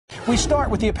We start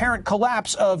with the apparent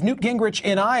collapse of Newt Gingrich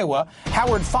in Iowa.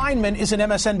 Howard Fineman is an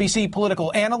MSNBC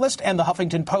political analyst and the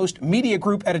Huffington Post Media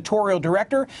Group editorial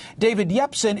director. David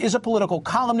Yepsen is a political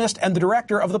columnist and the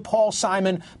director of the Paul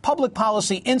Simon Public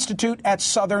Policy Institute at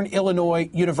Southern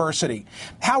Illinois University.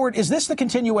 Howard, is this the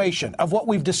continuation of what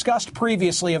we've discussed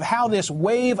previously of how this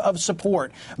wave of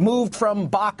support moved from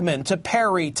Bachmann to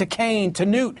Perry to Kaine to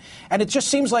Newt, and it just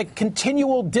seems like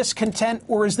continual discontent,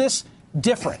 or is this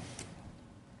different?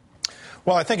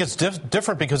 Well, I think it's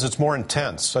different because it's more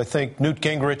intense. I think Newt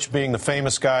Gingrich, being the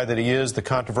famous guy that he is, the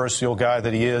controversial guy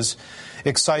that he is,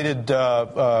 excited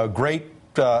great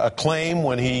acclaim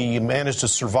when he managed to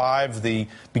survive the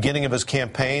beginning of his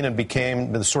campaign and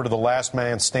became sort of the last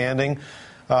man standing.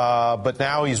 But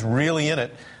now he's really in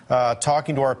it.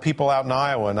 Talking to our people out in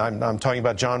Iowa, and I'm talking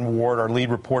about John Ward, our lead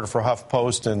reporter for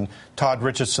HuffPost, and Todd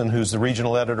Richardson, who's the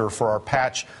regional editor for our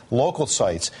Patch local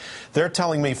sites. They're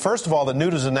telling me, first of all, that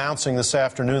Newt is announcing this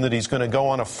afternoon that he's going to go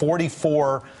on a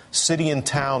 44 city and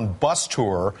town bus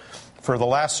tour for the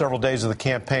last several days of the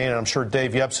campaign, and I'm sure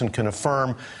Dave Yepsen can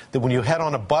affirm that when you head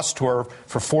on a bus tour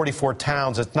for 44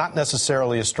 towns, it's not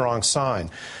necessarily a strong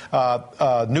sign.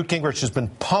 Newt Gingrich has been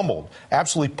pummeled,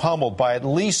 absolutely pummeled, by at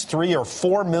least $3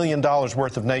 or $4 million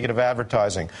worth of negative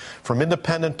advertising from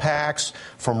independent PACs,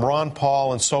 from Ron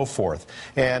Paul, and so forth.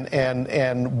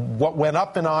 And what went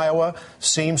up in Iowa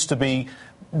seems to be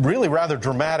really rather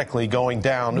dramatically going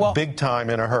down big time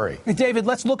in a hurry. David,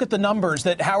 let's look at the numbers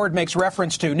that Howard makes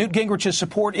reference to. Newt Gingrich's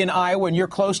support in Iowa, and you're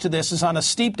close to this, is on a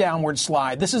steep downward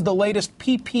slide. This is the latest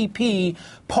PPP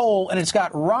poll, and it's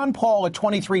got Ron Paul at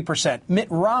 23%, Mitt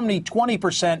Romney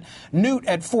 20%, Newt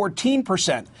at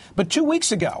 14%. But 2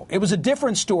 weeks ago, it was a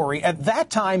different story. At that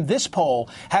time, this poll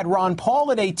had Ron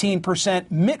Paul at 18%,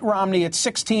 Mitt Romney at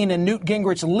 16%, and Newt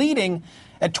Gingrich leading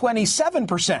at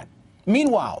 27%.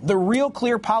 Meanwhile, the Real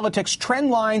Clear Politics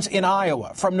trend lines in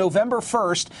Iowa from November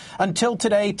 1st until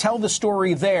today tell the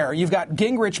story there. You've got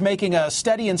Gingrich making a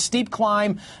steady and steep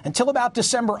climb until about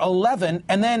December 11,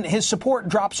 and then his support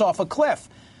drops off a cliff.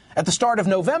 At the start of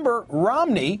November,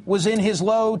 Romney was in his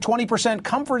low 20%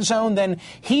 comfort zone. Then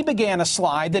he began a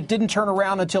slide that didn't turn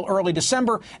around until early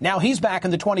December. Now he's back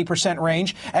in the 20%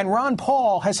 range. And Ron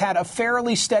Paul has had a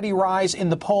fairly steady rise in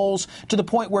the polls to the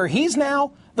point where he's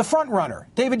now the front runner.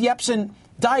 David Yepsen,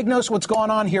 diagnose what's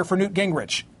going on here for Newt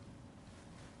Gingrich.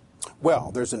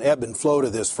 Well, there's an ebb and flow to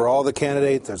this for all the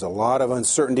candidates. There's a lot of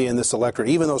uncertainty in this electorate.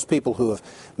 Even those people who have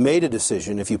made a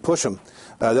decision, if you push them,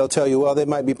 they'll tell you, well, they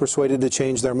might be persuaded to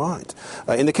change their mind.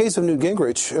 In the case of Newt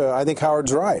Gingrich, I think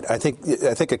Howard's right. I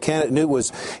think a candidate, Newt,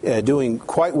 was doing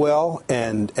quite well,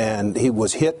 and he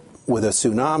was hit with a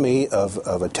tsunami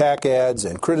of attack ads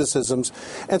and criticisms,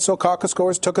 and so caucus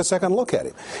goers took a second look at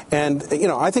him. And,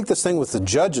 I think this thing with the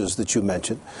judges that you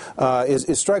mentioned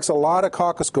it strikes a lot of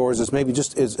caucus goers as maybe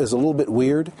just is a little bit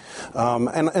weird.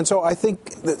 And so I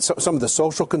think that some of the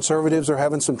social conservatives are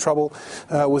having some trouble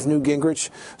with Newt Gingrich.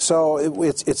 So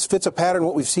it fits a pattern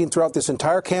what we've seen throughout this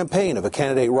entire campaign of a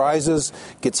candidate rises,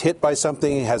 gets hit by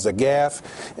something, has a gaffe,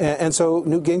 and so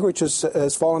Newt Gingrich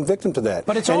has fallen victim to that.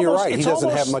 But you're right, he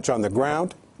doesn't have much on the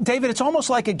ground. David, it's almost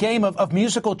like a game of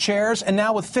musical chairs, and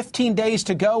now with 15 days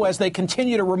to go as they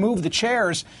continue to remove the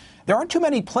chairs, there aren't too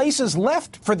many places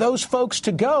left for those folks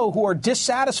to go who are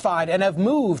dissatisfied and have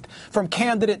moved from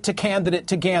candidate to candidate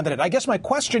to candidate. I guess my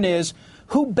question is,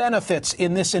 who benefits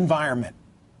in this environment?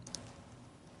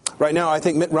 Right now, I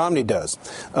think Mitt Romney does,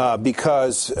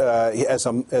 because as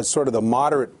sort of the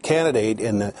moderate candidate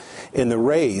in the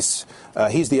race,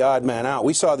 he's the odd man out.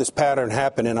 We saw this pattern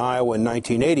happen in Iowa in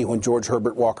 1980 when George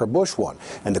Herbert Walker Bush won,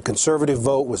 and the conservative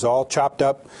vote was all chopped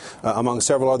up among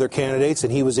several other candidates,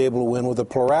 and he was able to win with a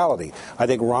plurality. I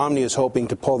think Romney is hoping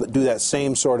to do that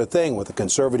same sort of thing with the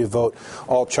conservative vote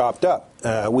all chopped up.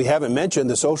 We haven't mentioned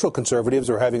the social conservatives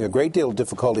are having a great deal of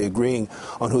difficulty agreeing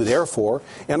on who they're for.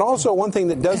 And also one thing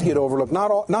that does get overlooked,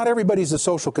 not everybody's a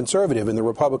social conservative in the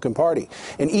Republican Party.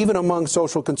 And even among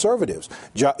social conservatives,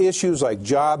 issues like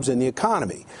jobs and the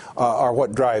economy are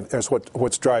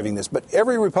what's driving this. But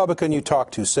every Republican you talk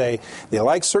to say they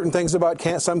like certain things about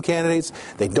some candidates,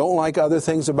 they don't like other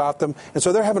things about them, and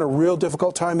so they're having a real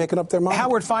difficult time making up their mind.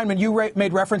 Howard Fineman, you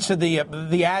made reference to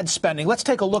the ad spending. Let's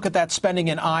take a look at that spending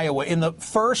in Iowa. In the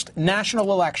first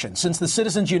national election since the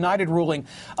Citizens United ruling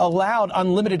allowed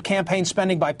unlimited campaign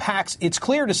spending by PACs, it's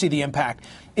clear to see the impact.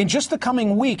 In just the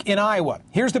coming week in Iowa,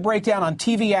 here's the breakdown on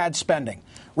TV ad spending.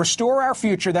 Restore Our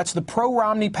Future, that's the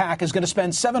pro-Romney PAC, is going to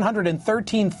spend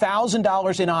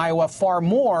 $713,000 in Iowa, far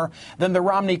more than the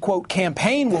Romney, quote,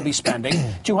 campaign will be spending,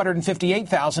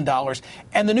 $258,000.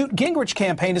 And the Newt Gingrich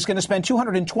campaign is going to spend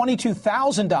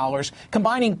 $222,000.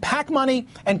 Combining PAC money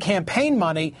and campaign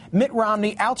money, Mitt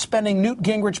Romney outspending Newt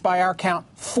Gingrich by our count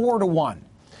 4-1.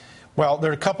 Well,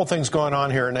 there are a couple things going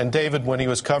on here, and David, when he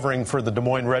was covering for the Des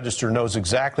Moines Register, knows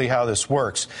exactly how this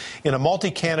works. In a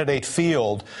multi-candidate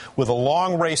field with a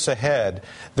long race ahead,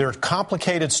 there are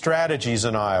complicated strategies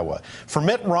in Iowa. For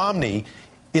Mitt Romney,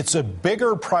 it's a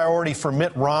bigger priority for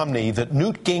Mitt Romney that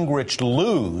Newt Gingrich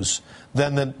lose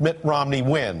than that Mitt Romney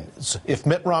wins. If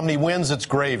Mitt Romney wins, it's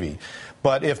gravy.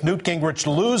 But if Newt Gingrich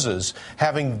loses,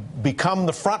 having become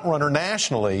the front runner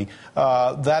nationally,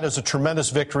 that is a tremendous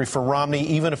victory for Romney,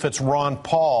 even if it's Ron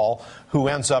Paul who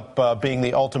ends up being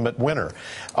the ultimate winner.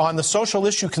 On the social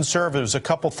issue conservatives, a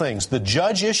couple things. The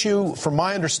judge issue, from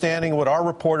my understanding, what our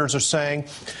reporters are saying,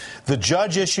 the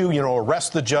judge issue,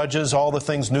 arrest the judges, all the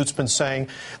things Newt's been saying,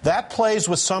 that plays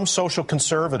with some social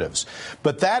conservatives.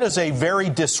 But that is a very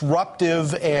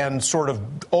disruptive and sort of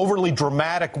overly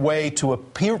dramatic way to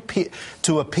appeal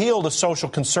to social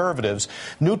conservatives.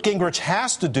 Newt Gingrich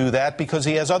has to do that because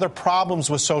he has other problems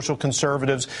with social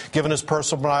conservatives, given his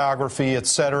personal biography, et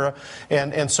cetera.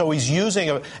 And so he's using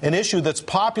an issue that's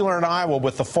popular in Iowa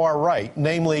with the far right,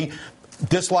 namely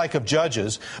dislike of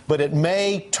judges, but it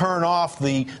may turn off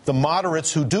the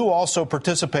moderates who do also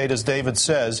participate, as David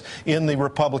says, in the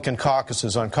Republican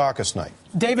caucuses on caucus night.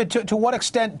 David, to what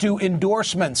extent do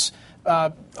endorsements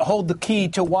hold the key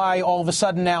to why all of a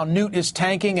sudden now Newt is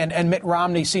tanking and Mitt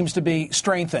Romney seems to be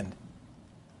strengthened?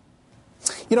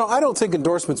 I don't think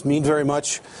endorsements mean very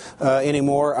much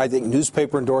anymore. I think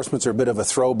newspaper endorsements are a bit of a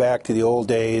throwback to the old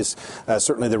days.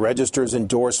 Certainly the Register's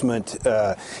endorsement,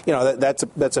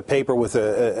 that's a paper with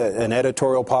an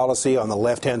editorial policy on the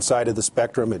left-hand side of the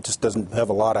spectrum. It just doesn't have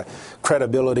a lot of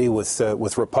credibility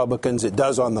with Republicans. It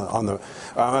does on the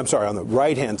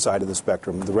right-hand side of the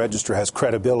spectrum. The Register has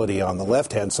credibility on the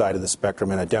left-hand side of the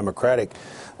spectrum in a Democratic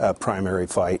primary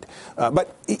fight.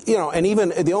 But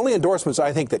even the only endorsements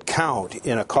I think that count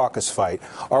in a caucus fight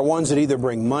are ones that either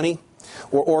bring money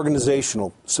or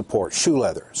organizational support, shoe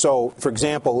leather. So, for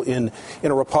example, in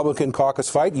a Republican caucus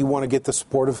fight, you want to get the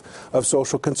support of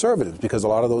social conservatives because a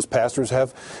lot of those pastors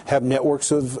have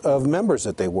networks of members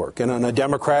that they work. And in a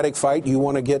Democratic fight, you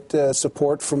want to get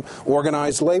support from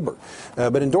organized labor.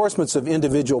 But endorsements of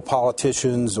individual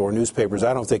politicians or newspapers,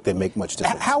 I don't think they make much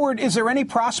difference. Howard, is there any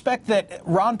prospect that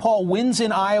Ron Paul wins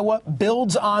in Iowa,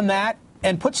 builds on that,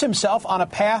 and puts himself on a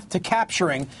path to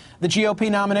capturing the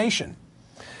GOP nomination?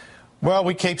 Well,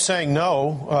 we keep saying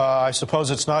no. I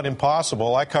suppose it's not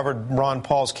impossible. I covered Ron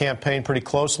Paul's campaign pretty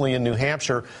closely in New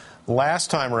Hampshire last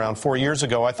time around, 4 years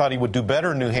ago. I thought he would do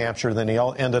better in New Hampshire than he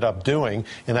ended up doing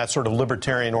in that sort of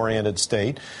libertarian-oriented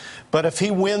state. But if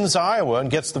he wins Iowa and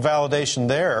gets the validation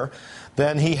there,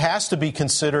 then he has to be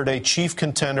considered a chief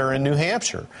contender in New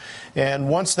Hampshire. And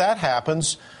once that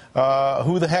happens,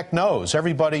 who the heck knows?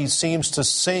 Everybody seems to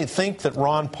think that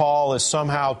Ron Paul is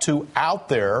somehow too out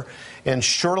there. And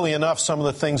surely enough, some of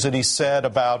the things that he said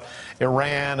about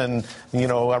Iran and,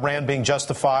 Iran being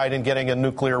justified in getting a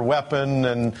nuclear weapon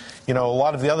and, a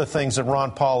lot of the other things that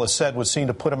Ron Paul has said would seem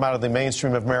to put him out of the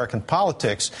mainstream of American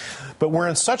politics. But we're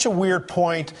in such a weird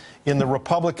point in the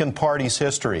Republican Party's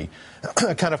history,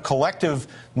 a kind of collective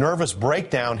nervous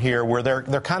breakdown here where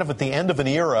they're kind of at the end of an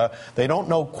era. They don't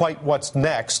know quite what's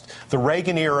next. The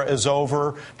Reagan era is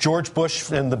over. George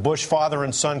Bush and the Bush father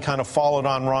and son kind of followed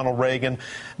on Ronald Reagan.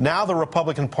 Now the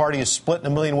Republican Party is split in a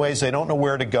million ways. They don't know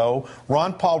where to go.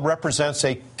 Ron Paul represents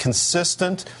a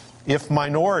consistent, if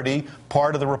minority,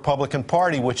 part of the Republican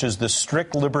Party, which is the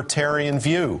strict libertarian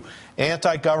view.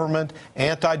 Anti-government,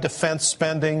 anti-defense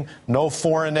spending, no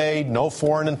foreign aid, no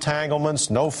foreign entanglements,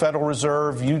 no Federal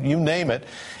Reserve, you name it.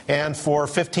 And for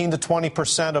 15 to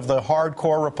 20% of the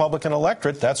hardcore Republican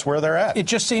electorate, that's where they're at. It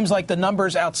just seems like the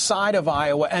numbers outside of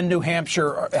Iowa and New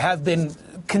Hampshire have been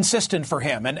consistent for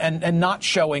him and not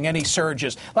showing any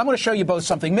surges. I'm going to show you both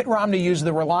something. Mitt Romney used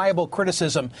the reliable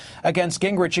criticism against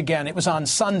Gingrich again. It was on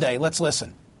Sunday. Let's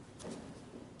listen.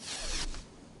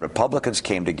 Republicans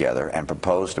came together and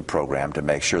proposed a program to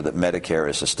make sure that Medicare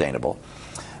is sustainable.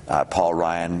 Paul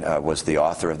Ryan was the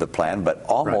author of the plan, but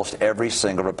almost every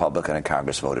single Republican in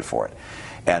Congress voted for it.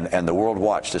 And the world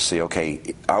watched to see, okay,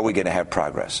 are we going to have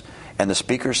progress? And the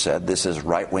Speaker said this is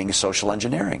right-wing social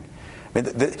engineering. I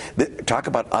mean, talk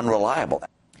about unreliable.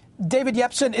 David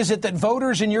Yepsen, is it that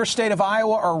voters in your state of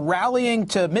Iowa are rallying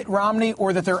to Mitt Romney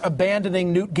or that they're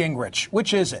abandoning Newt Gingrich?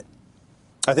 Which is it?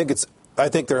 I think it's I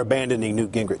think they're abandoning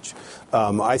Newt Gingrich.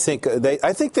 I think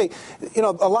they, you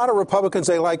know, a lot of Republicans,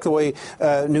 they like the way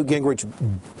Newt Gingrich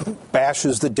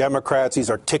bashes the Democrats. He's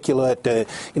articulate. You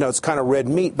know, it's kind of red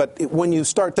meat. But when you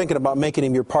start thinking about making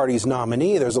him your party's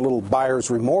nominee, there's a little buyer's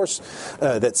remorse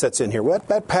that sets in here. Well,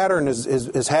 that pattern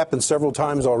has happened several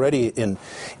times already in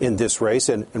this race,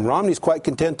 and Romney's quite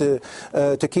content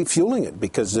to keep fueling it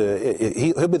because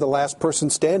he'll be the last person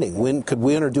standing. Could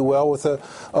win or do well with a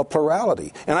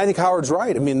plurality. And I think Howard's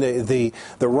right. I mean, the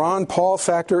Ron Paul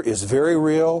factor is very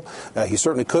real. He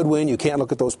certainly could win. You can't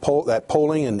look at that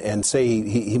polling and say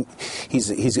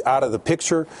he's out of the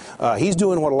picture. He's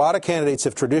doing what a lot of candidates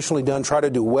have traditionally done: try to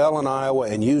do well in Iowa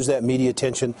and use that media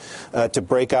attention to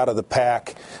break out of the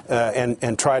pack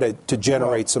and try to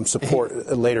generate some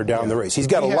support later down the race. He's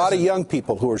got a lot of young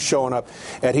people who are showing up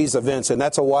at his events, and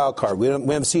that's a wild card. We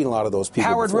haven't seen a lot of those people.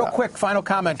 Howard, real quick, final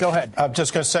comment. Go ahead. I'm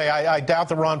just going to say I doubt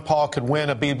that Ron Paul could win.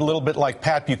 It'd be a little bit like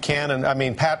Pat Buchanan. I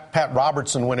mean, Pat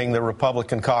Robertson winning the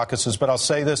Republican caucuses. But I'll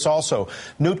say this also.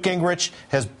 Newt Gingrich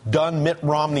has done Mitt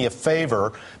Romney a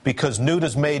favor because Newt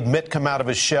has made Mitt come out of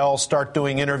his shell, start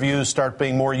doing interviews, start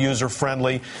being more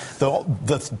user-friendly.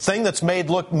 The thing that's made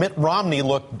Mitt Romney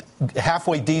look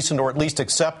halfway decent or at least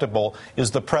acceptable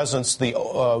is the presence, the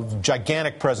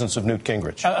gigantic presence of Newt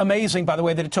Gingrich. Amazing, by the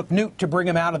way, that it took Newt to bring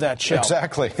him out of that shell.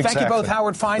 Exactly. Thank you both,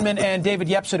 Howard Fineman and David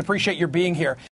Yepsen. Appreciate your being here.